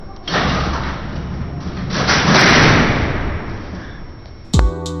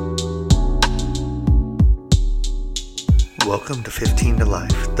Welcome to 15 to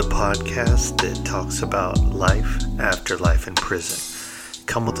Life, the podcast that talks about life after life in prison.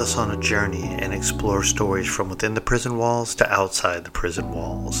 Come with us on a journey and explore stories from within the prison walls to outside the prison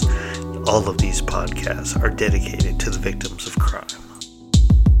walls. All of these podcasts are dedicated to the victims of crime.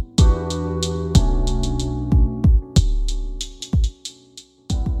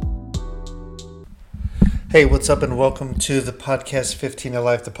 Hey, what's up, and welcome to the podcast 15 to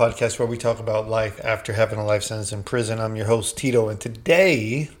Life, the podcast where we talk about life after having a life sentence in prison. I'm your host, Tito, and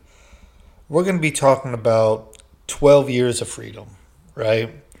today we're going to be talking about 12 years of freedom,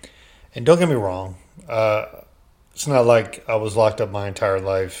 right? And don't get me wrong, it's not like I was locked up my entire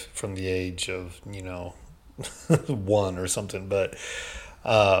life from the age of, 1 or something, but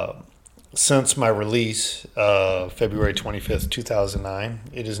since my release, February 25th, 2009,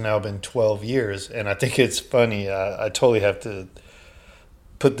 it has now been 12 years. And I think it's funny. I totally have to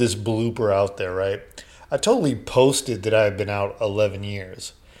put this blooper out there, right? I totally posted that I had been out 11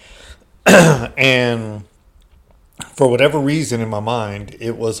 years. And for whatever reason in my mind,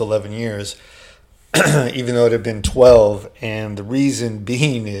 it was 11 years, even though it had been 12. And the reason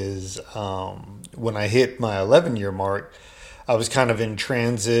being is when I hit my 11-year mark, I was kind of in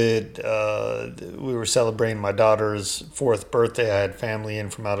transit. We were celebrating my daughter's 4th birthday. I had family in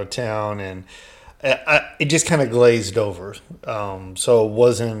from out of town, and it just kind of glazed over. So it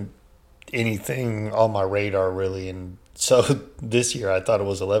wasn't anything on my radar, really. And so this year I thought it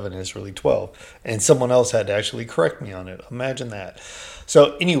was 11, and it's really 12. And someone else had to actually correct me on it. Imagine that.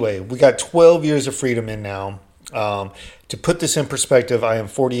 So anyway, we got 12 years of freedom in now. To put this in perspective, I am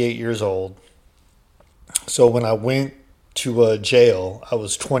 48 years old. So when I went to jail, I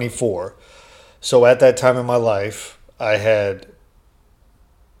was 24. So at that time in my life, I had,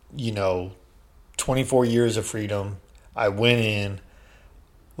 24 years of freedom. I went in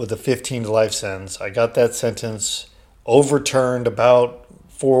with a 15 to life sentence. I got that sentence overturned about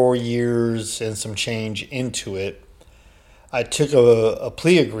 4 years and some change into it. I took a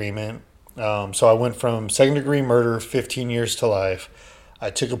plea agreement. So I went from second degree murder, 15 years to life. I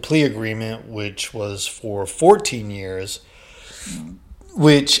took a plea agreement, which was for 14 years,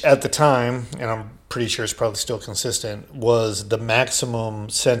 which at the time, and I'm pretty sure it's probably still consistent, was the maximum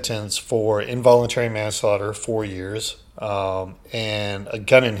sentence for involuntary manslaughter, 4 years, and a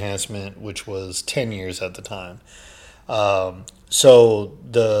gun enhancement, which was 10 years at the time. So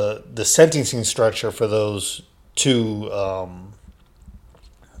the sentencing structure for those two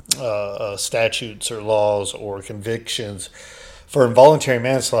statutes or laws or convictions, for involuntary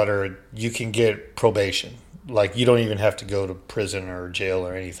manslaughter, you can get probation. Like, you don't even have to go to prison or jail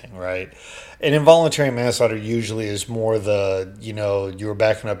or anything, right? And involuntary manslaughter usually is more the, you were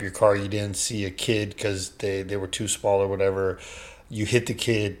backing up your car, you didn't see a kid because they were too small or whatever. You hit the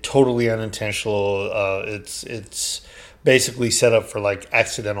kid, totally unintentional. It's basically set up for like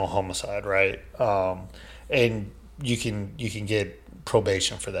accidental homicide, right? And you can get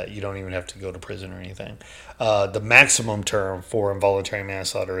probation for that. You don't even have to go to prison or anything. The maximum term for involuntary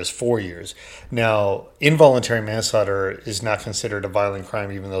manslaughter is 4 years. Now, involuntary manslaughter is not considered a violent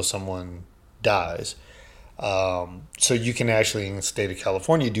crime even though someone dies. So you can actually, in the state of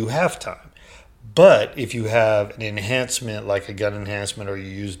California, do half time. But if you have an enhancement like a gun enhancement or you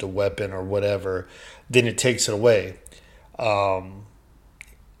used a weapon or whatever, then it takes it away. Not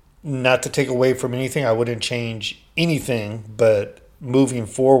to take away from anything, I wouldn't change anything, but moving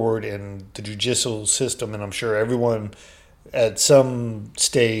forward in the judicial system, and I'm sure everyone at some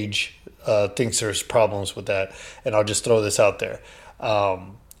stage thinks there's problems with that, and I'll just throw this out there.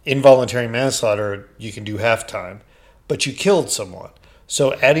 Involuntary manslaughter, you can do half time, but you killed someone.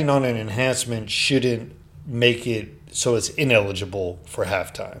 So adding on an enhancement shouldn't make it so it's ineligible for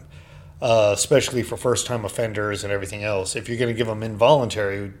half time, especially for first-time offenders and everything else. If you're going to give them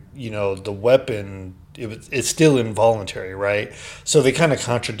involuntary, the weapon, it's still involuntary, right? So they kind of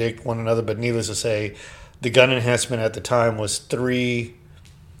contradict one another, but needless to say, the gun enhancement at the time was 3,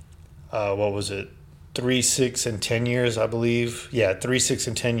 6, and 10 years, I believe. Yeah, 3, 6,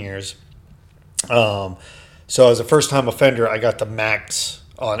 and 10 years. So as a first-time offender, I got the max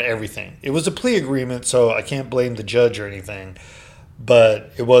on everything. It was a plea agreement, so I can't blame the judge or anything,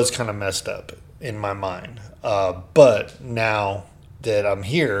 but it was kind of messed up in my mind. But now that I'm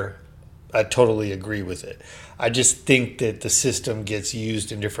here, I totally agree with it. I just think that the system gets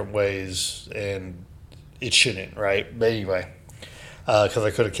used in different ways, and it shouldn't, right? But anyway, because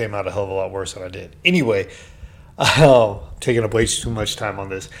I could have came out a hell of a lot worse than I did. Anyway, I'm taking up way too much time on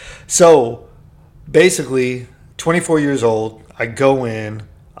this. So basically, 24 years old, I go in.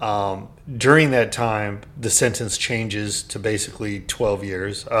 During that time, the sentence changes to basically 14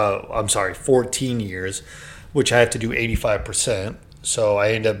 years. which I had to do 85%. So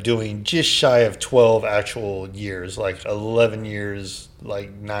I ended up doing just shy of 12 actual years, like 11 years,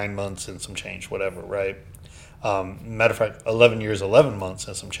 like 9 months and some change, whatever, right? Matter of fact, 11 years, 11 months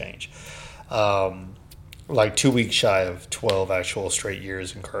and some change. Like 2 weeks shy of 12 actual straight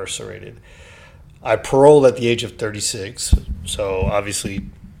years incarcerated. I paroled at the age of 36, so obviously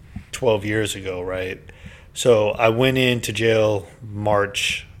 12 years ago, right? So I went into jail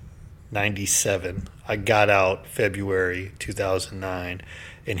March 97. I got out February 2009,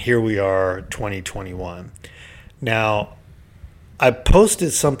 and here we are, 2021. Now, I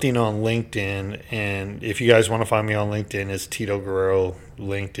posted something on LinkedIn, and if you guys want to find me on LinkedIn, it's Tito Guerrero,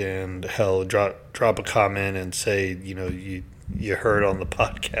 LinkedIn. Hell, drop a comment and say, you heard on the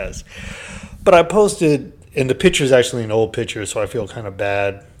podcast. But I posted, and the picture is actually an old picture, so I feel kind of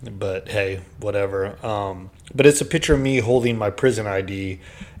bad, but hey, whatever. But it's a picture of me holding my prison ID,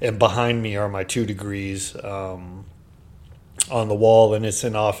 and behind me are my 2 degrees on the wall, and it's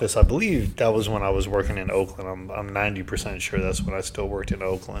in office. I believe that was when I was working in Oakland. I'm 90% sure that's when I still worked in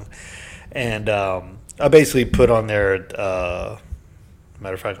Oakland. And I basically put on there,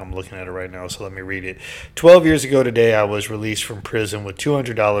 matter of fact, I'm looking at it right now, so let me read it. 12 years ago today, I was released from prison with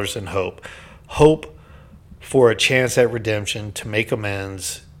 $200 in hope. Hope for a chance at redemption, to make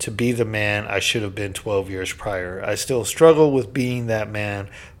amends, to be the man I should have been 12 years prior. I still struggle with being that man,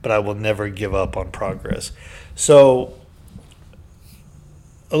 but I will never give up on progress. So,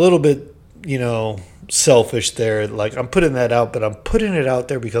 a little bit, selfish there. Like, I'm putting that out, but I'm putting it out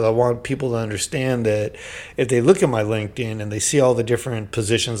there because I want people to understand that if they look at my LinkedIn and they see all the different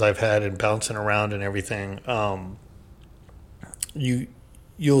positions I've had and bouncing around and everything,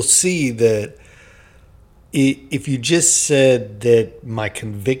 you'll see that if you just said that my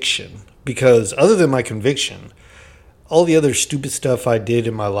conviction, because other than my conviction, all the other stupid stuff I did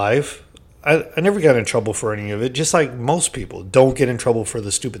in my life, I never got in trouble for any of it, just like most people don't get in trouble for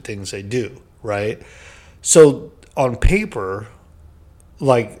the stupid things they do, right? So on paper,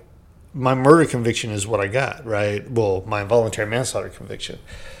 like, my murder conviction is what I got, right? Well, my involuntary manslaughter conviction.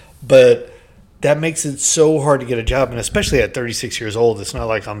 But that makes it so hard to get a job, and especially at 36 years old, it's not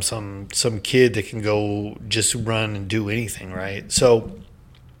like I'm some kid that can go just run and do anything, right? So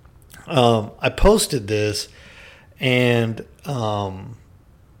I posted this, and I'm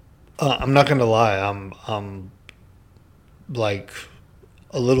not going to lie, I'm like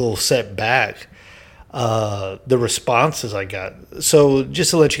a little set back. The responses I got. So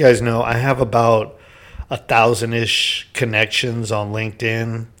just to let you guys know, I have about 1,000-ish connections on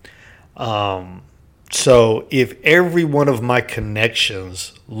LinkedIn. So if every one of my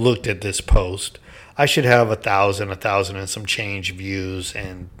connections looked at this post, I should have 1,000 and some change views.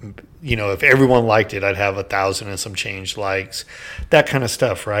 And, if everyone liked it, I'd have 1,000 and some change likes, that kind of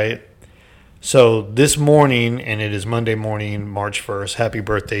stuff, right? So this morning, and it is Monday morning, March 1st, happy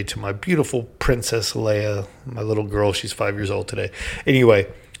birthday to my beautiful Princess Leia, my little girl. She's 5 years old today. Anyway,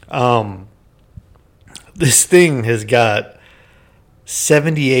 this thing has got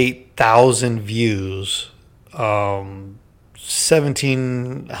 78,000 views,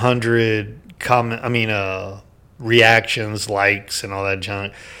 1,700 reactions, likes, and all that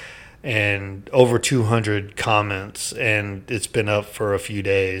junk, and over 200 comments, and it's been up for a few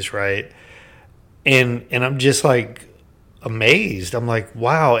days, right? And I'm just like amazed. I'm like,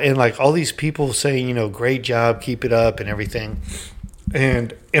 wow. And like all these people saying, great job, keep it up and everything.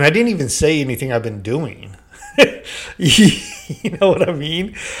 And I didn't even say anything I've been doing. You know what I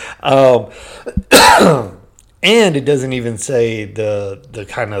mean? And it doesn't even say the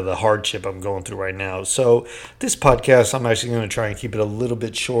kind of the hardship I'm going through right now. So this podcast, I'm actually going to try and keep it a little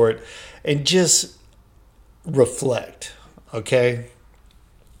bit short and just reflect. Okay.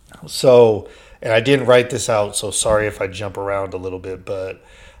 So, and I didn't write this out, so sorry if I jump around a little bit, but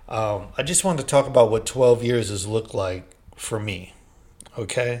I just wanted to talk about what 12 years has looked like for me,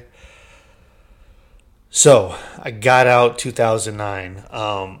 okay? So, I got out 2009.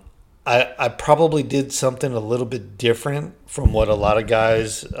 I probably did something a little bit different from what a lot of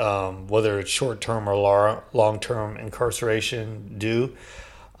guys, whether it's short-term or long-term incarceration, do.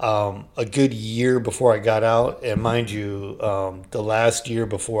 A good year before I got out, and mind you, the last year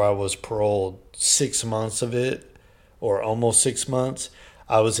before I was paroled, 6 months of it, or almost 6 months,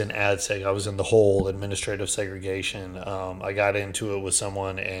 I was in ADSEG. I was in the whole administrative segregation. I got into it with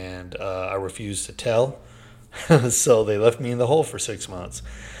someone, and I refused to tell, so they left me in the hole for 6 months.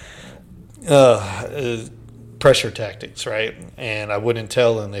 Pressure tactics, right? And I wouldn't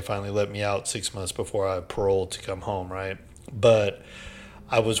tell, and they finally let me out 6 months before I paroled to come home, right? But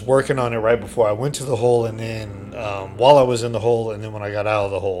I was working on it right before I went to the hole, and then while I was in the hole, and then when I got out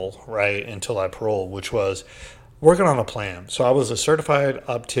of the hole, right until I paroled, which was working on a plan. So I was a certified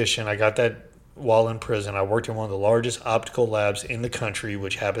optician. I got that while in prison. I worked in one of the largest optical labs in the country,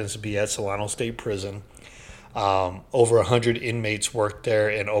 which happens to be at Solano State Prison. Over 100 inmates work there,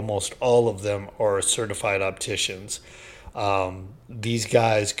 and almost all of them are certified opticians. These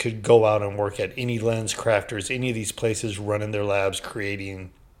guys could go out and work at any lens crafters, any of these places running their labs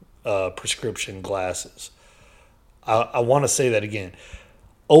creating prescription glasses. I want to say that again.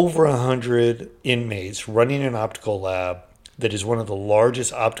 Over 100 inmates running an optical lab that is one of the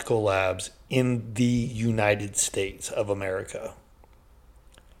largest optical labs in the United States of America.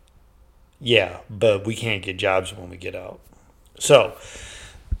 Yeah, but we can't get jobs when we get out. So,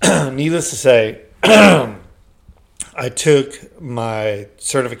 needless to say, I took my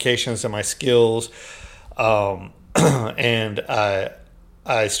certifications and my skills, and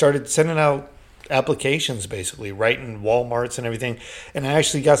I started sending out applications, basically writing Walmarts and everything. And I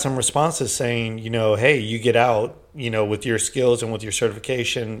actually got some responses saying, hey, you get out, with your skills and with your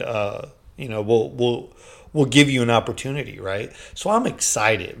certification, we'll give you an opportunity, right? So I'm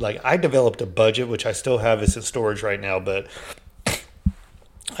excited. Like, I developed a budget, which I still have. It's in storage right now, but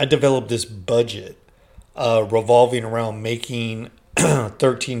I developed this budget revolving around making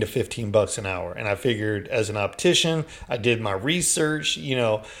 13 to 15 bucks an hour. And I figured, as an optician, I did my research,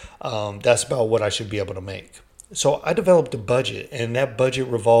 that's about what I should be able to make. So I developed a budget, and that budget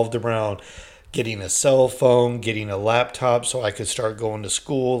revolved around getting a cell phone, getting a laptop so I could start going to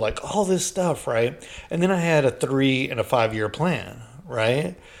school, like all this stuff, right? And then I had a 3 and a 5 year plan,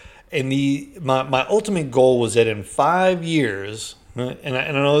 right? And my ultimate goal was that in 5 years, and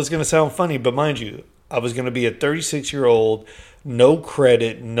I know it's going to sound funny, but mind you, I was going to be a 36-year-old, no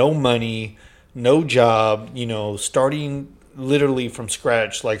credit, no money, no job, starting literally from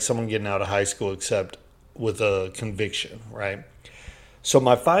scratch, like someone getting out of high school, except with a conviction, right? So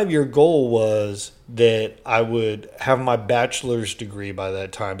my 5 year goal was that I would have my bachelor's degree by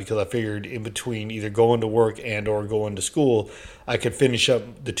that time, because I figured in between either going to work and or going to school, I could finish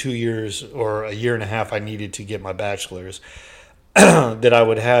up the 2 years or a year and a half I needed to get my bachelor's. That I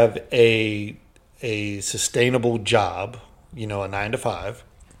would have a sustainable job, a 9 to 5,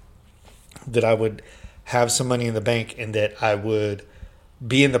 that I would have some money in the bank, and that I would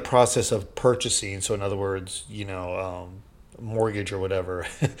be in the process of purchasing. So in other words, mortgage or whatever,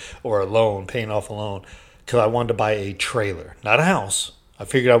 or a loan, paying off a loan, because I wanted to buy a trailer, not a house. I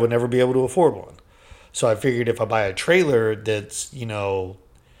figured I would never be able to afford one. So I figured if I buy a trailer that's,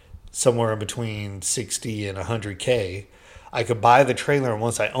 somewhere in between 60 and 100K, I could buy the trailer, and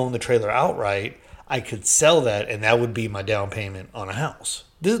once I own the trailer outright, I could sell that, and that would be my down payment on a house.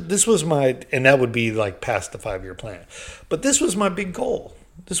 This was and that would be like past the 5 year plan. But this was my big goal.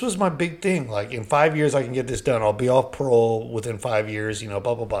 This was my big thing. Like, in 5 years, I can get this done. I'll be off parole within 5 years, blah,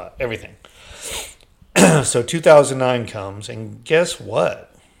 blah, blah, everything. So 2009 comes, and guess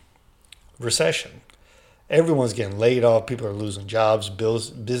what? Recession. Everyone's getting laid off. People are losing jobs.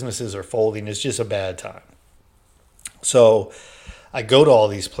 Businesses are folding. It's just a bad time. So I go to all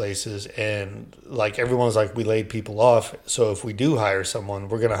these places, and like, everyone's like, we laid people off, so if we do hire someone,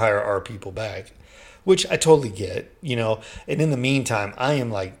 we're going to hire our people back, which I totally get, And in the meantime,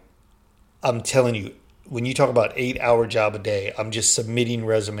 I'm telling you, when you talk about 8-hour job a day, I'm just submitting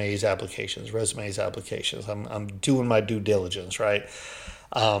applications. I'm doing my due diligence, right?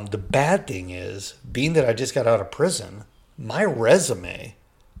 The bad thing is, being that I just got out of prison, my resume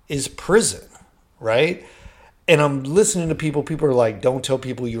is prison, right? And I'm listening to people are like, don't tell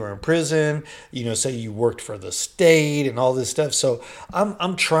people you were in prison, say you worked for the state and all this stuff. So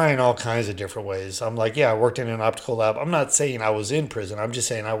I'm trying all kinds of different ways. I'm like, yeah, I worked in an optical lab. I'm not saying I was in prison. I'm just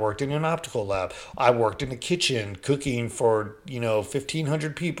saying I worked in an optical lab. I worked in the kitchen cooking for,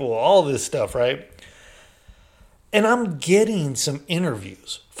 1,500 people, all this stuff, right? And I'm getting some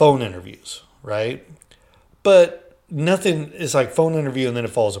interviews, phone interviews, right? But nothing is like phone interview and then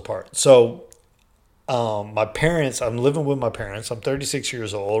it falls apart. So my parents, I'm living with my parents. I'm 36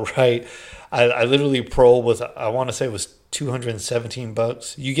 years old, right? I literally parole with, I want to say it was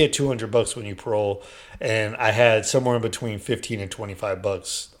 $217. You get $200 when you parole. And I had somewhere in between 15 and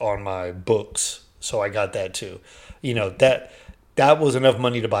 $25 on my books. So I got that too. That was enough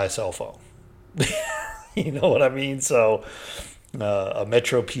money to buy a cell phone. You know what I mean? So a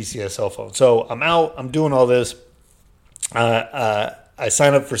Metro PCS cell phone. So I'm out, I'm doing all this. I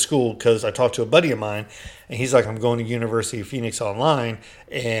signed up for school because I talked to a buddy of mine, and he's like, I'm going to University of Phoenix online,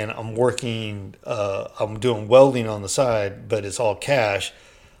 and I'm working, I'm doing welding on the side, but it's all cash.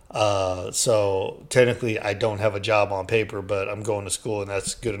 So technically, I don't have a job on paper, but I'm going to school, and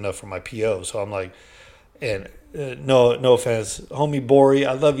that's good enough for my PO. So I'm like, and no offense, homie Bori,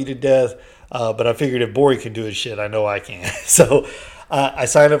 I love you to death, but I figured if Bori can do his shit, I know I can. So I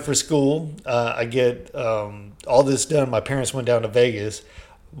signed up for school. I get all this done. My parents went down to Vegas.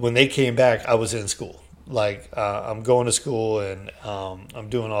 When they came back, I was in school. Like I'm going to school and I'm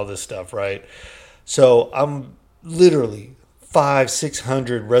doing all this stuff, right? So I'm literally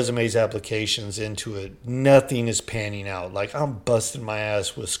 600 resumes applications into it. Nothing is panning out. Like I'm busting my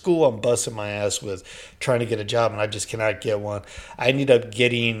ass with school. I'm busting my ass with trying to get a job, and I just cannot get one. I ended up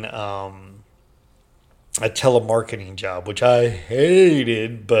getting a telemarketing job, which I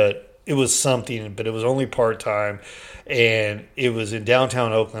hated, but it was something. But it was only part time, and it was in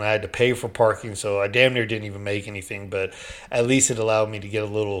downtown Oakland. I had to pay for parking, so I damn near didn't even make anything. But at least it allowed me to get a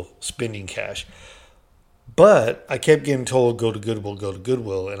little spending cash. But I kept getting told, go to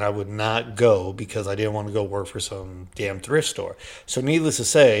Goodwill, and I would not go because I didn't want to go work for some damn thrift store. So, needless to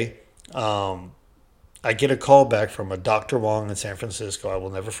say, I get a call back from a Dr. Wong in San Francisco. I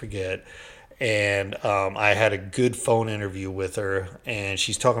will never forget. And I had a good phone interview with her, and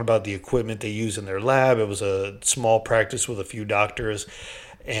she's talking about the equipment they use in their lab. It was a small practice with a few doctors.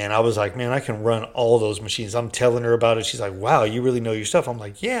 And I was like, man, I can run all those machines. I'm telling her about it. She's like, wow, you really know your stuff. I'm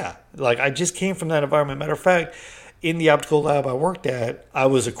like, yeah. Like, I just came from that environment. Matter of fact, in the optical lab I worked at, I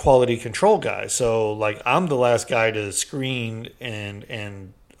was a quality control guy. So, like, I'm the last guy to screen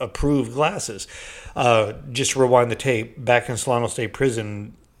and approve glasses. Just to rewind the tape, back in Solano State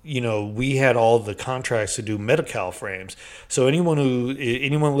Prison, we had all the contracts to do Medi-Cal frames. So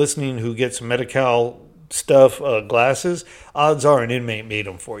anyone listening who gets Medi-Cal stuff, glasses, odds are an inmate made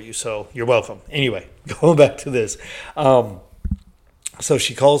them for you. So you're welcome. Anyway, going back to this. So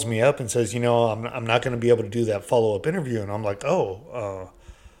she calls me up and says, I'm not going to be able to do that follow-up interview. And I'm like, I'm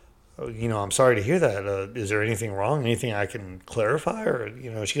sorry to hear that. Is there anything wrong? Anything I can clarify?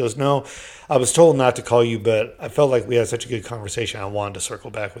 Or, she goes, no, I was told not to call you, but I felt like we had such a good conversation. I wanted to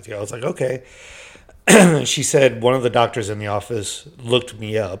circle back with you. I was like, okay. She said one of the doctors in the office looked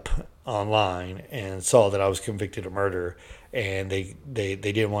me up online and saw that I was convicted of murder, and they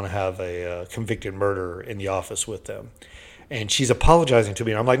didn't want to have a convicted murderer in the office with them. And she's apologizing to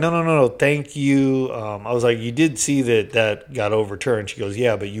me. And I'm like, no, thank you. I was like, you did see that got overturned. She goes,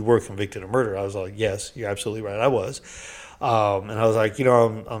 yeah, but you were convicted of murder. I was like, yes, you're absolutely right. I was. And I was like,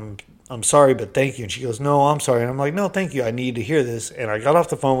 I'm sorry, but thank you. And she goes, no, I'm sorry. And I'm like, no, thank you. I need to hear this. And I got off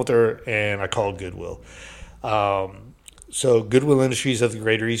the phone with her and I called Goodwill. So Goodwill Industries of the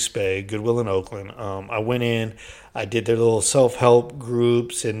Greater East Bay, Goodwill in Oakland. I went in, I did their little self-help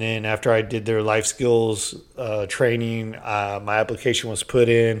groups, and then after I did their life skills training, my application was put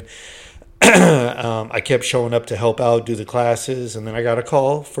in. I kept showing up to help out, do the classes, and then I got a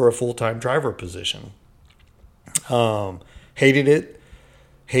call for a full-time driver position. Hated it.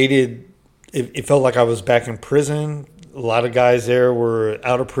 It felt like I was back in prison. A lot of guys there were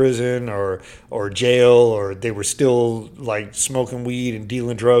out of prison or jail, or they were still like smoking weed and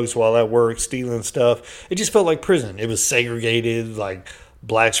dealing drugs while at work, stealing stuff. It just felt like prison. It was segregated. Like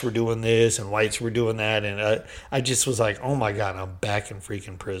blacks were doing this and whites were doing that, and I just was like, oh my God, I'm back in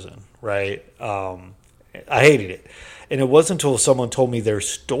freaking prison, right? I hated it, and it wasn't until someone told me their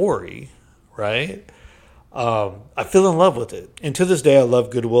story, right? I fell in love with it, and to this day, I love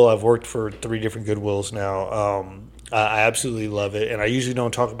Goodwill. I've worked for 3 different Goodwills now. I absolutely love it, and I usually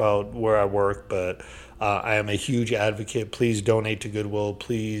don't talk about where I work, but I am a huge advocate. Please donate to Goodwill.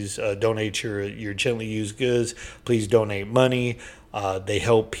 Please donate your gently used goods. Please donate money. They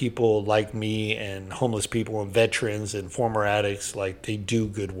help people like me and homeless people and veterans and former addicts. Like, they do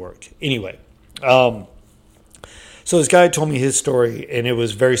good work. Anyway, so this guy told me his story, and it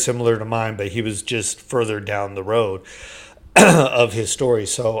was very similar to mine, but he was just further down the road of his story.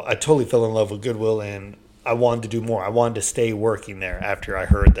 So I totally fell in love with Goodwill, and I wanted to do more. I wanted to stay working there after I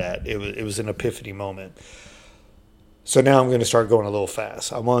heard that. It was an epiphany moment. So now I'm going to start going a little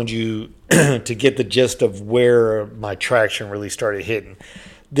fast. I wanted you to get the gist of where my traction really started hitting.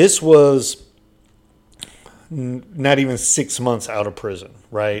 This was not even 6 months out of prison,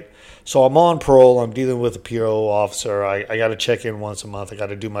 right? So I'm on parole. I'm dealing with a PO officer. I got to check in once a month. I got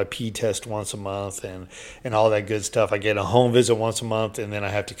to do my P test once a month and all that good stuff. I get a home visit once a month, and then I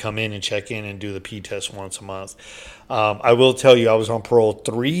have to come in and check in and do the P test once a month. I will tell you, I was on parole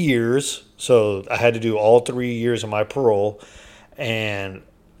 3 years, so I had to do all 3 years of my parole. And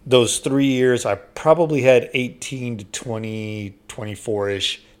those 3 years, I probably had 18 to 20,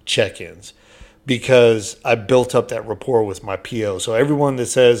 24-ish check-ins, because I built up that rapport with my PO. So everyone that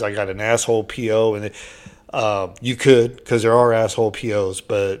says I got an asshole PO, and You could, because there are asshole POs,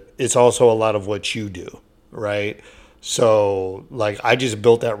 but it's also a lot of what you do, right? So, like, I just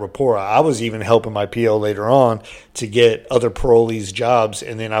built that rapport. I was even helping my PO later on to get other parolees jobs,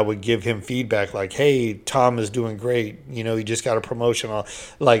 and then I would give him feedback like, "Hey, Tom is doing great. You know, he just got a promotion."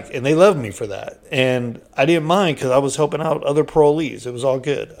 Like, and they loved me for that, and I didn't mind because I was helping out other parolees. It was all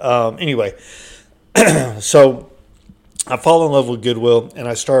good. Anyway, so I fall in love with Goodwill, and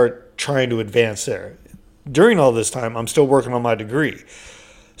I start trying to advance there. During all this time, I'm still working on my degree,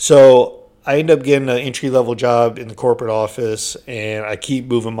 so I end up getting an entry-level job in the corporate office, and I keep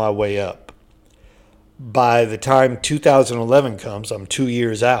moving my way up. By the time 2011 comes, I'm 2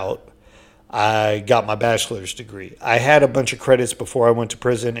 years out, I got my bachelor's degree. I had a bunch of credits before I went to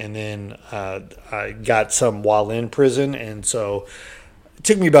prison, and then I got some while in prison, and so it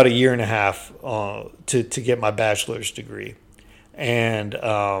took me about a year and a half to get my bachelor's degree. And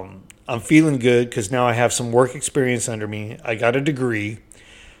I'm feeling good because now I have some work experience under me. I got a degree.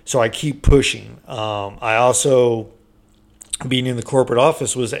 So I keep pushing. I also, being in the corporate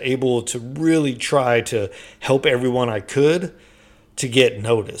office, was able to really try to help everyone I could to get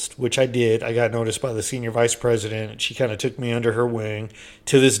noticed, which I did. I got noticed by the senior vice president. She kind of took me under her wing.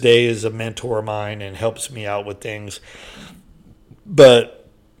 To this day is a mentor of mine and helps me out with things. But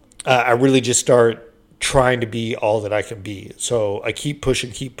I really just start trying to be all that I can be. So I keep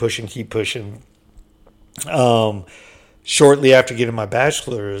pushing, keep pushing, keep pushing. Shortly after getting my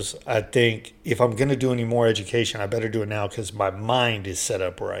bachelor's, I think if I'm going to do any more education, I better do it now because my mind is set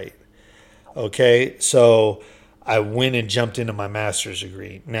up right. Okay, so I went and jumped into my master's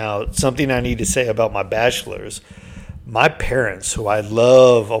degree. Now, something I need to say about my bachelor's, my parents, who I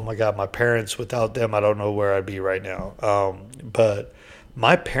love, oh my God, my parents, without them, I don't know where I'd be right now. But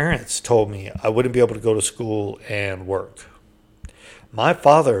my parents told me I wouldn't be able to go to school and work. My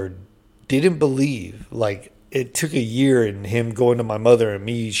father didn't believe, like, it took a year and him going to my mother and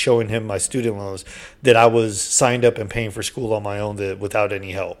me showing him my student loans that I was signed up and paying for school on my own without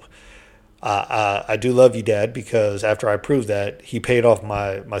any help. I do love you, Dad, because after I proved that, he paid off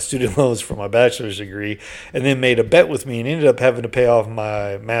my student loans for my bachelor's degree and then made a bet with me and ended up having to pay off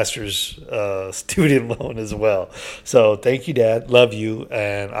my master's student loan as well. So thank you, Dad. Love you.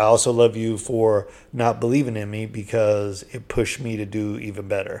 And I also love you for not believing in me because it pushed me to do even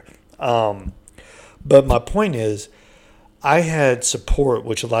better. But my point is, I had support,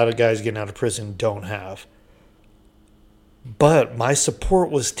 which a lot of guys getting out of prison don't have. But my support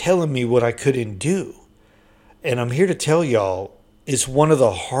was telling me what I couldn't do. And I'm here to tell y'all, it's one of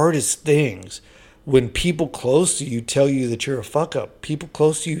the hardest things when people close to you tell you that you're a fuck up. People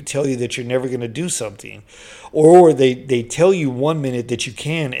close to you tell you that you're never going to do something. Or they tell you 1 minute that you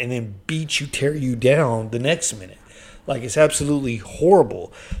can and then beat you, tear you down the next minute. Like, it's absolutely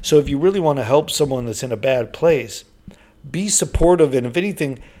horrible. So if you really want to help someone that's in a bad place, be supportive. And if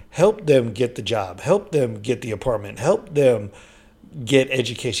anything, help them get the job. Help them get the apartment. Help them get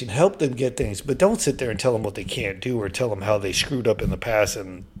education. Help them get things. But don't sit there and tell them what they can't do or tell them how they screwed up in the past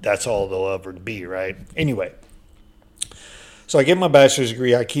and that's all they'll ever be, right? Anyway, so I get my bachelor's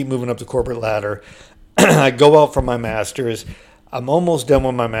degree. I keep moving up the corporate ladder. I go out for my master's. I'm almost done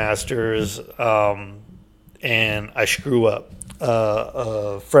with my master's. And I screw up.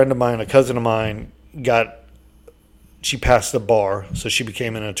 A friend of mine, a cousin of mine, she passed the bar, so she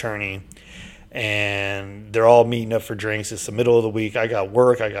became an attorney. And they're all meeting up for drinks. It's the middle of the week. I got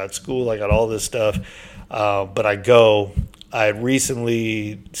work, I got school, I got all this stuff. But I had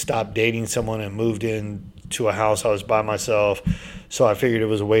recently stopped dating someone and moved into a house. I was by myself. So I figured it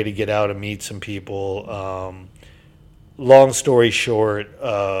was a way to get out and meet some people. Long story short,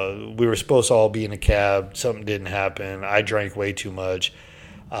 we were supposed to all be in a cab. Something didn't happen. I drank way too much.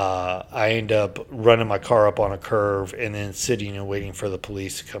 I ended up running my car up on a curve and then sitting and waiting for the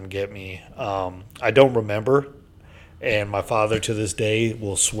police to come get me. I don't remember. And my father to this day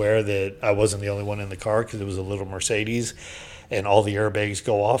will swear that I wasn't the only one in the car because it was a little Mercedes and all the airbags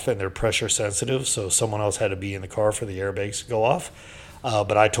go off and they're pressure sensitive. So someone else had to be in the car for the airbags to go off.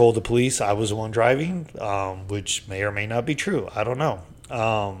 But I told the police I was the one driving, which may or may not be true. I don't know.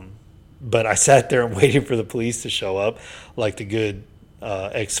 But I sat there and waited for the police to show up, like the good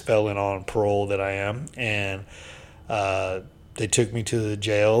ex-felon on parole that I am. And they took me to the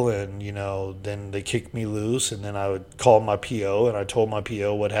jail, and, then they kicked me loose. And then I would call my PO, and I told my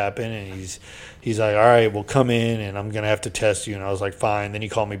PO what happened. And he's like, all right, well, come in, and I'm going to have to test you. And I was like, fine. Then he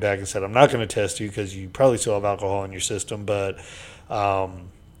called me back and said, I'm not going to test you because you probably still have alcohol in your system, but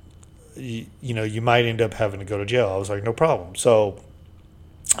you might end up having to go to jail. I was like, no problem. So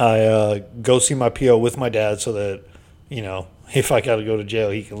I go see my PO with my dad so that, if I got to go to jail,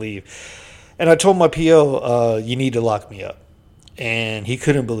 he can leave. And I told my PO, you need to lock me up. And he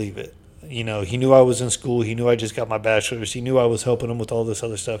couldn't believe it. You know, he knew I was in school. He knew I just got my bachelor's. He knew I was helping him with all this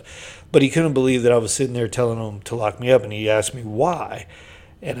other stuff. But he couldn't believe that I was sitting there telling him to lock me up. And he asked me why.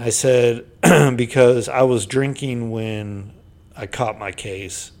 And I said, because I was drinking when I caught my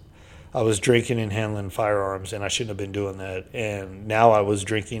case. I was drinking and handling firearms, and I shouldn't have been doing that. And now I was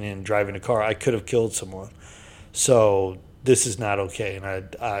drinking and driving a car. I could have killed someone. So this is not okay, and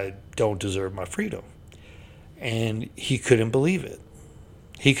I don't deserve my freedom. And he couldn't believe it.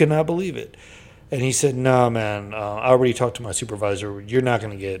 He could not believe it. And he said, "No, man, I already talked to my supervisor. You're not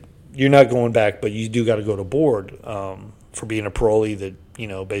going back, but you do got to go to board for being a parolee that, you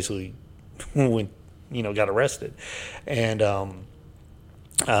know, basically went, you know, got arrested." And I'm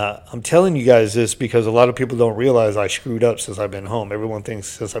telling you guys this because a lot of people don't realize I screwed up since I've been home. Everyone thinks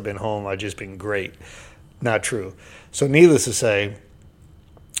since I've been home, I've just been great. Not true. So needless to say,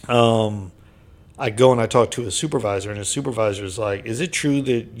 I go and I talk to a supervisor, and his supervisor is like, "Is it true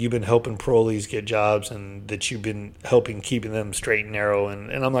that you've been helping parolees get jobs and that you've been helping keeping them straight and narrow?"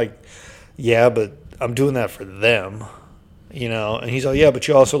 And I'm like, "Yeah, but I'm doing that for them, you know?" And he's like, "Yeah, but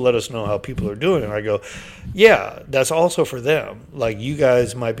you also let us know how people are doing." And I go, "Yeah, that's also for them. Like, you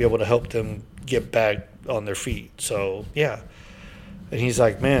guys might be able to help them get back on their feet. So, yeah." And he's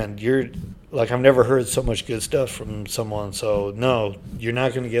like, "Man, you're like, I've never heard so much good stuff from someone. So, no, you're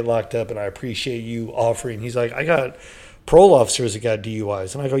not going to get locked up, and I appreciate you offering." He's like, "I got parole officers that got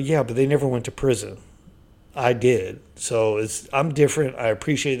DUIs." And I go, "Yeah, but they never went to prison." I did. So I'm different. I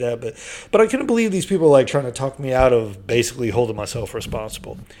appreciate that. But I couldn't believe these people like trying to talk me out of basically holding myself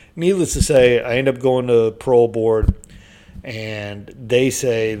responsible. Needless to say, I end up going to parole board, and they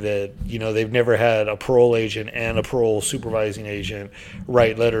say that, you know, they've never had a parole agent and a parole supervising agent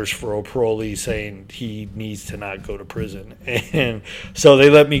write letters for a parolee saying he needs to not go to prison. And so they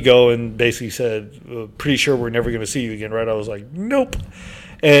let me go and basically said, "Pretty sure we're never going to see you again, right?" I was like, "Nope."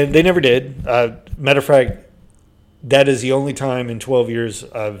 And they never did. Matter of fact, that is the only time in 12 years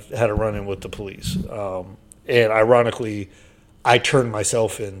I've had a run-in with the police. And ironically, I turned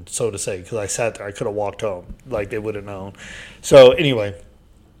myself in, so to say, because I sat there. I could have walked home. Like, they would have known. So, anyway,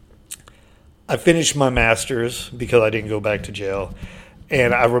 I finished my master's because I didn't go back to jail.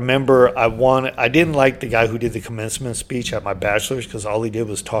 And I remember I didn't like the guy who did the commencement speech at my bachelor's because all he did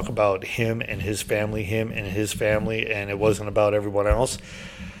was talk about him and his family, and it wasn't about everyone else.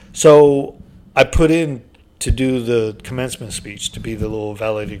 So I put in to do the commencement speech, to be the little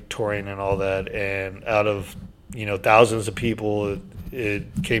valedictorian and all that. And out of, you know, thousands of people, it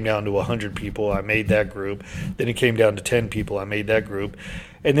came down to 100 people. I made that group. Then it came down to 10 people. I made that group.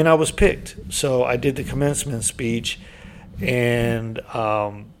 And then I was picked. So I did the commencement speech, and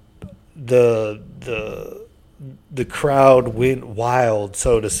the crowd went wild,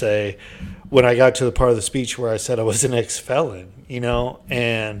 so to say, when I got to the part of the speech where I said I was an ex-felon, you know.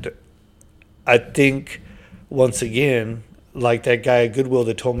 And I think, once again, like that guy at Goodwill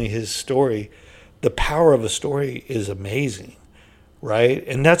that told me his story, the power of a story is amazing, right?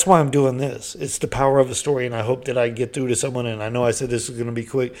 And that's why I'm doing this. It's the power of a story, and I hope that I get through to someone. And I know I said this is going to be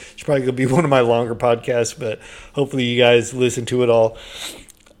quick. It's probably going to be one of my longer podcasts, but hopefully you guys listen to it all.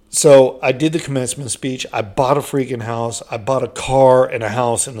 So I did the commencement speech. I bought a freaking house. I bought a car and a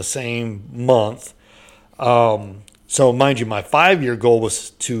house in the same month. So mind you, my 5-year goal was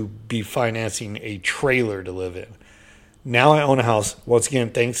to be financing a trailer to live in. Now I own a house. Once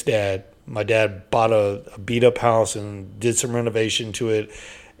again, thanks, Dad. My dad bought a beat-up house and did some renovation to it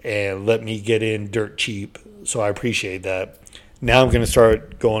and let me get in dirt cheap. So I appreciate that. Now I'm going to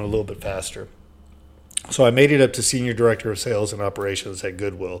start going a little bit faster. So I made it up to Senior Director of Sales and Operations at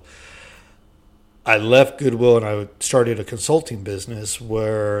Goodwill. I left Goodwill and I started a consulting business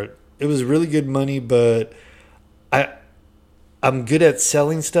where it was really good money, but I'm good at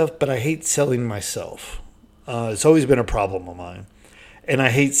selling stuff, but I hate selling myself. It's always been a problem of mine. And I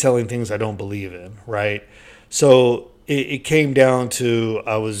hate selling things I don't believe in, right? So it came down to,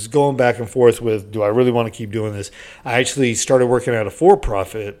 I was going back and forth with, do I really want to keep doing this? I actually started working at a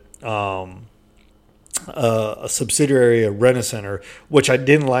for-profit, a subsidiary of Rent-A-Center, which I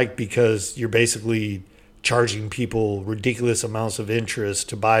didn't like because you're basically charging people ridiculous amounts of interest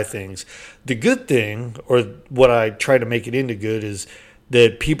to buy things. The good thing, or what I try to make it into good, is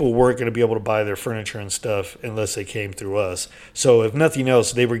that people weren't going to be able to buy their furniture and stuff unless they came through us. So if nothing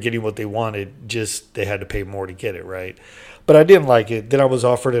else, they were getting what they wanted, just they had to pay more to get it, right? But I didn't like it. Then I was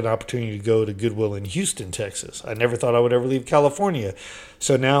offered an opportunity to go to Goodwill in Houston, Texas. I never thought I would ever leave California.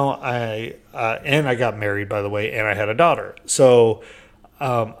 So now I got married, by the way, and I had a daughter. So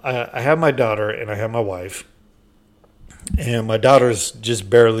I have my daughter and I have my wife. And my daughter's just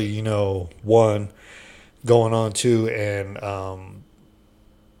barely, 1, going on 2, and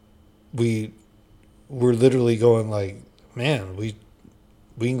we we're literally going like, man, we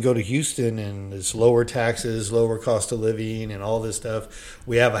can go to Houston and it's lower taxes, lower cost of living, and all this stuff.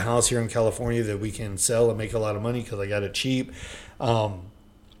 We have a house here in California that we can sell and make a lot of money because I got it cheap.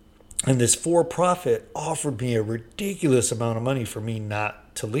 And this for profit offered me a ridiculous amount of money for me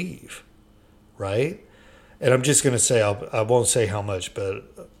not to leave, right? And I'm just going to say, I won't say how much,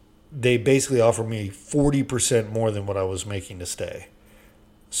 but they basically offered me 40% more than what I was making to stay.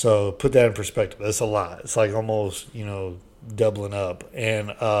 So put that in perspective. That's a lot. It's like almost, doubling up. And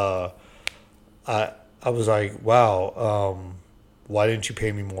I was like, wow, why didn't you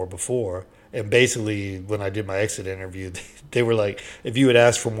pay me more before? And basically, when I did my exit interview, they were like, if you had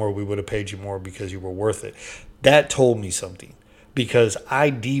asked for more, we would have paid you more because you were worth it. That told me something because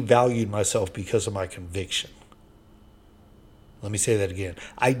I devalued myself because of my conviction. Let me say that again.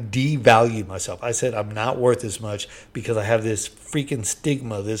 I devalued myself. I said I'm not worth as much because I have this freaking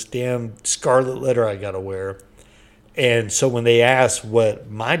stigma, this damn scarlet letter I got to wear. And so when they asked what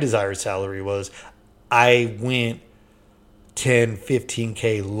my desired salary was, I went 10,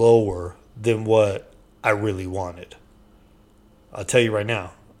 15K lower than what I really wanted. I'll tell you right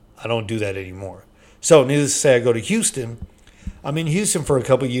now, I don't do that anymore. So needless to say, I go to Houston. I'm in Houston for a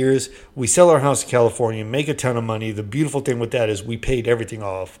couple of years. We sell our house in California, make a ton of money. The beautiful thing with that is we paid everything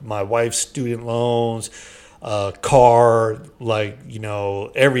off. My wife's student loans, car,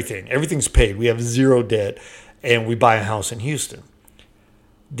 everything. Everything's paid. We have zero debt, and we buy a house in Houston.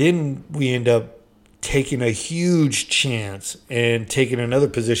 Then we end up taking a huge chance and taking another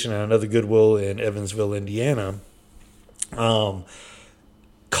position at another Goodwill in Evansville, Indiana.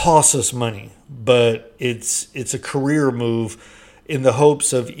 Costs us money, but it's a career move in the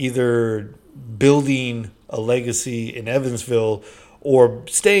hopes of either building a legacy in Evansville or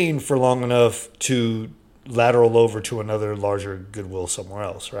staying for long enough to lateral over to another larger Goodwill somewhere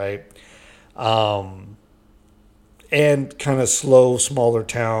else, right? And kind of slow, smaller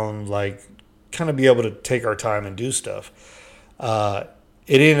town, kind of be able to take our time and do stuff. It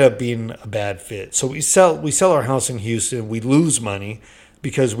ended up being a bad fit. So we sell our house in Houston. We lose money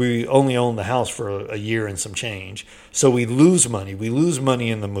because we only own the house for a year and some change. So we lose money. We lose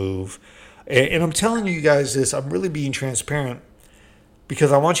money in the move. And I'm telling you guys this, I'm really being transparent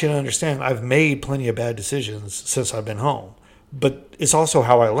because I want you to understand I've made plenty of bad decisions since I've been home. But it's also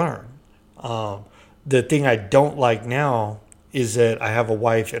how I learn. The thing I don't like now is that I have a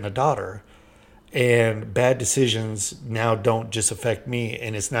wife and a daughter. And bad decisions now don't just affect me.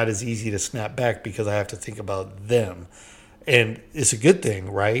 And it's not as easy to snap back because I have to think about them. And it's a good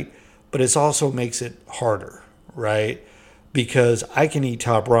thing, right? But it also makes it harder, right? Because I can eat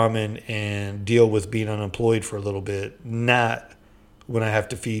top ramen and deal with being unemployed for a little bit, not when I have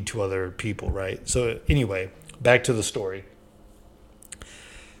to feed to other people, right? So anyway, back to the story.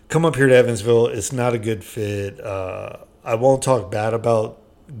 Come up here to Evansville. It's not a good fit. I won't talk bad about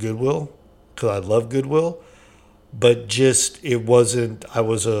Goodwill because I love Goodwill, but just it wasn't. I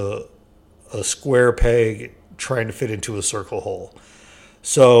was a square peg trying to fit into a circle hole.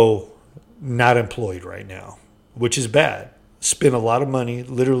 So not employed right now, which is bad. Spent a lot of money,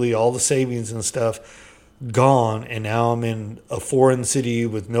 literally all the savings and stuff gone, and now I'm in a foreign city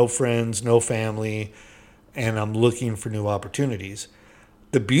with no friends, no family, and I'm looking for new opportunities.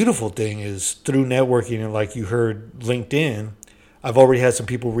 The beautiful thing is through networking and like you heard LinkedIn, I've already had some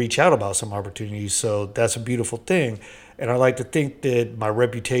people reach out about some opportunities. So that's a beautiful thing. And I like to think that my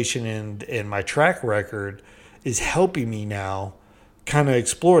reputation and my track record is helping me now kind of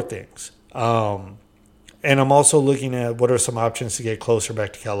explore things. And I'm also looking at what are some options to get closer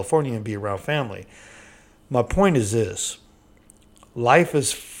back to California and be around family. My point is this. Life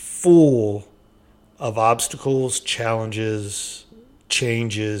is full of obstacles, challenges,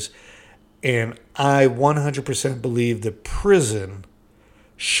 changes, and I 100% believe that prison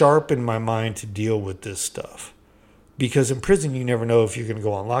sharpened my mind to deal with this stuff. Because in prison, you never know if you're going to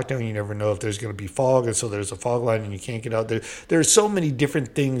go on lockdown. You never know if there's going to be fog, and so there's a fog line and you can't get out there. There's so many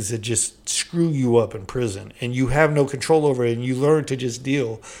different things that just screw you up in prison, and you have no control over it, and you learn to just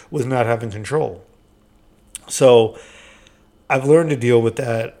deal with not having control. So I've learned to deal with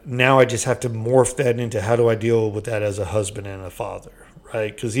that. Now I just have to morph that into how do I deal with that as a husband and a father,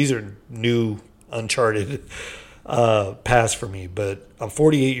 right? Because these are new, uncharted paths for me. But I'm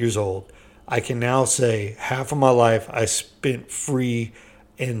 48 years old. I can now say half of my life I spent free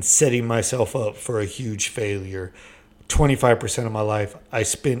and setting myself up for a huge failure. 25% of my life I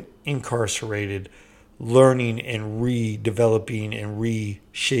spent incarcerated, learning and redeveloping and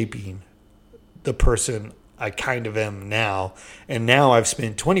reshaping the person I kind of am now. And now I've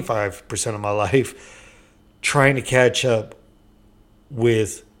spent 25% of my life trying to catch up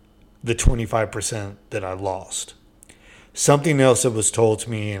with the 25% that I lost. Something else that was told to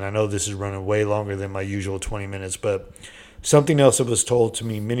me, and I know this is running way longer than my usual 20 minutes, but something else that was told to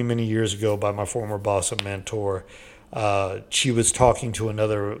me many, many years ago by my former boss and mentor. She was talking to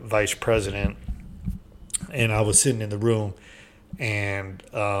another vice president, and I was sitting in the room, and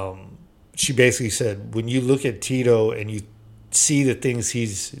she basically said, when you look at Tito and you see the things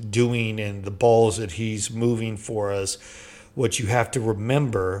he's doing and the balls that he's moving for us, what you have to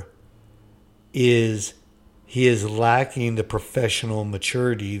remember is he is lacking the professional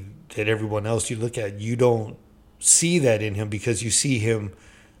maturity that everyone else you look at. You don't see that in him because you see him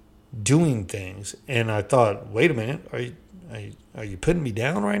doing things. And I thought, wait a minute, are you putting me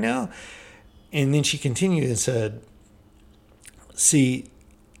down right now? And then she continued and said, see,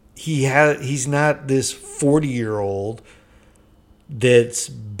 he's not this 40-year-old that's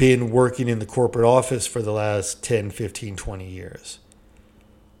been working in the corporate office for the last 10, 15, 20 years.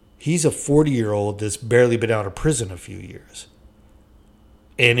 He's a 40-year-old that's barely been out of prison a few years.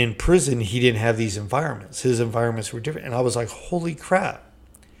 And in prison, he didn't have these environments. His environments were different. And I was like, holy crap.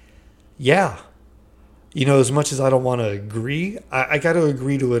 Yeah. As much as I don't want to agree, I got to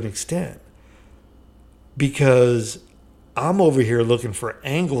agree to an extent. Because I'm over here looking for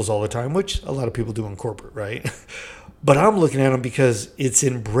angles all the time, which a lot of people do in corporate, right? But I'm looking at them because it's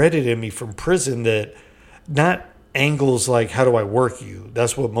embedded in me from prison that not angles like, how do I work you?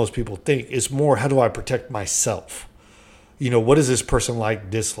 That's what most people think. It's more, how do I protect myself? What is this person like,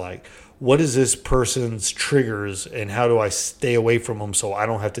 dislike? What is this person's triggers, and how do I stay away from them so I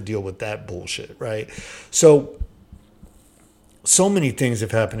don't have to deal with that bullshit, right? So many things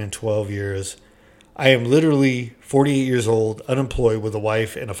have happened in 12 years. I am literally 48 years old, unemployed, with a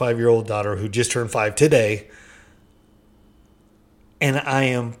wife and a 5-year-old daughter who just turned 5 today. And I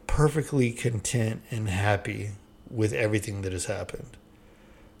am perfectly content and happy with everything that has happened,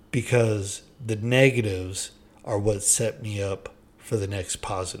 because the negatives are what set me up for the next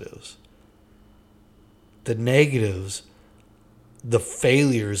positives. The negatives, the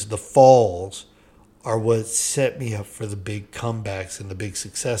failures, the falls are what set me up for the big comebacks and the big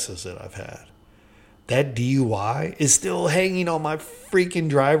successes that I've had. That DUI is still hanging on my freaking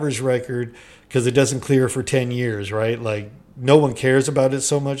driver's record because it doesn't clear for 10 years, right? Like, no one cares about it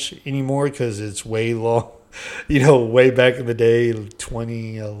so much anymore because it's way long. Way back in the day,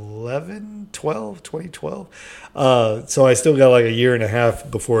 2012. So I still got like a year and a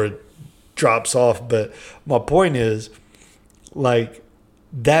half before it drops off. But my point is, like,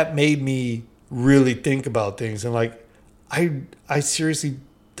 that made me really think about things. And like, I seriously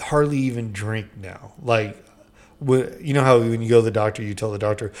hardly even drink now. Like, how when you go to the doctor, you tell the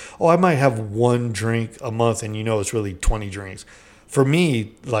doctor, oh, I might have one drink a month, and it's really 20 drinks. For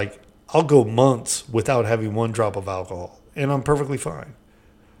me, like, I'll go months without having one drop of alcohol, and I'm perfectly fine.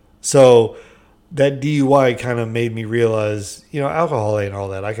 So that DUI kind of made me realize, alcohol ain't all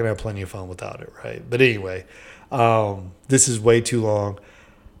that. I can have plenty of fun without it, right? But anyway, this is way too long.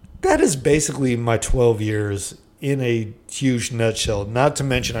 That is basically my 12 years in a huge nutshell. Not to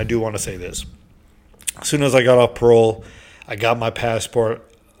mention, I do want to say this. As soon as I got off parole, I got my passport.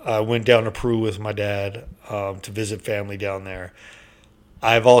 I went down to Peru with my dad to visit family down there.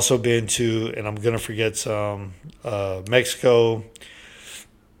 I've also been to, and I'm going to forget some, Mexico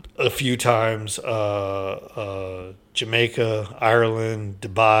a few times, Jamaica, Ireland,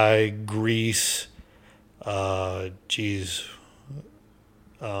 Dubai, Greece,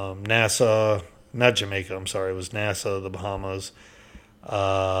 Nassau, not Jamaica, I'm sorry, it was Nassau, the Bahamas.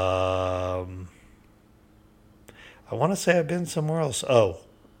 I want to say I've been somewhere else. Oh,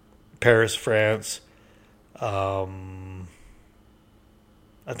 Paris, France.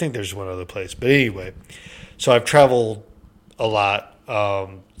 I think there's one other place. But anyway, so I've traveled a lot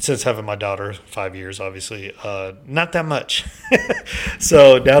since having my daughter, 5 years, obviously. Not that much.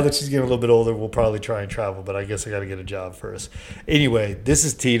 So now that she's getting a little bit older, we'll probably try and travel. But I guess I got to get a job first. Anyway, this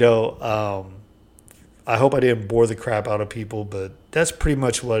is Tito. I hope I didn't bore the crap out of people, but that's pretty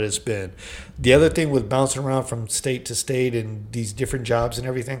much what it's been. The other thing with bouncing around from state to state and these different jobs and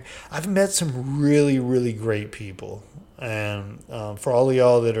everything, I've met some really, really great people. And for all of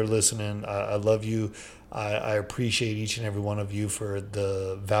y'all that are listening, I love you. I appreciate each and every one of you for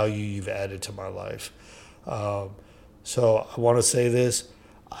the value you've added to my life. So I want to say this.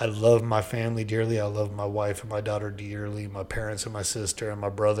 I love my family dearly. I love my wife and my daughter dearly, my parents and my sister and my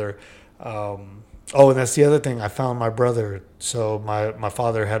brother. And that's the other thing. I found my brother. So my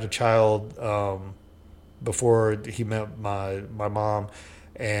father had a child before he met my mom.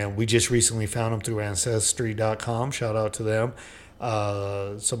 And we just recently found them through Ancestry.com. Shout out to them.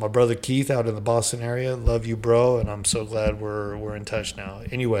 So my brother Keith out in the Boston area, love you, bro, and I'm so glad we're in touch now.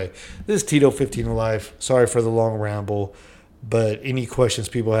 Anyway, this is Tito 15 Alive. Sorry for the long ramble, but any questions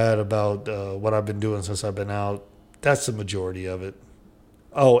people had about what I've been doing since I've been out, that's the majority of it.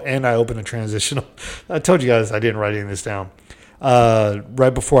 Oh, and I opened a transitional. I told you guys I didn't write any of this down.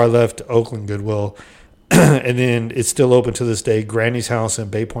 Right before I left Oakland Goodwill, and then it's still open to this day. Granny's House in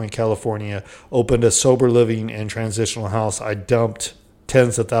Bay Point, California, opened a sober living and transitional house. I dumped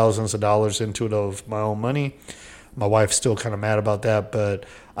tens of thousands of dollars into it of my own money. My wife's still kind of mad about that, but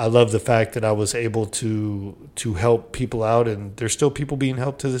I love the fact that I was able to help people out, and there's still people being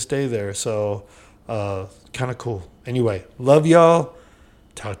helped to this day there. So kind of cool. Anyway, love y'all.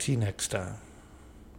 Talk to you next time.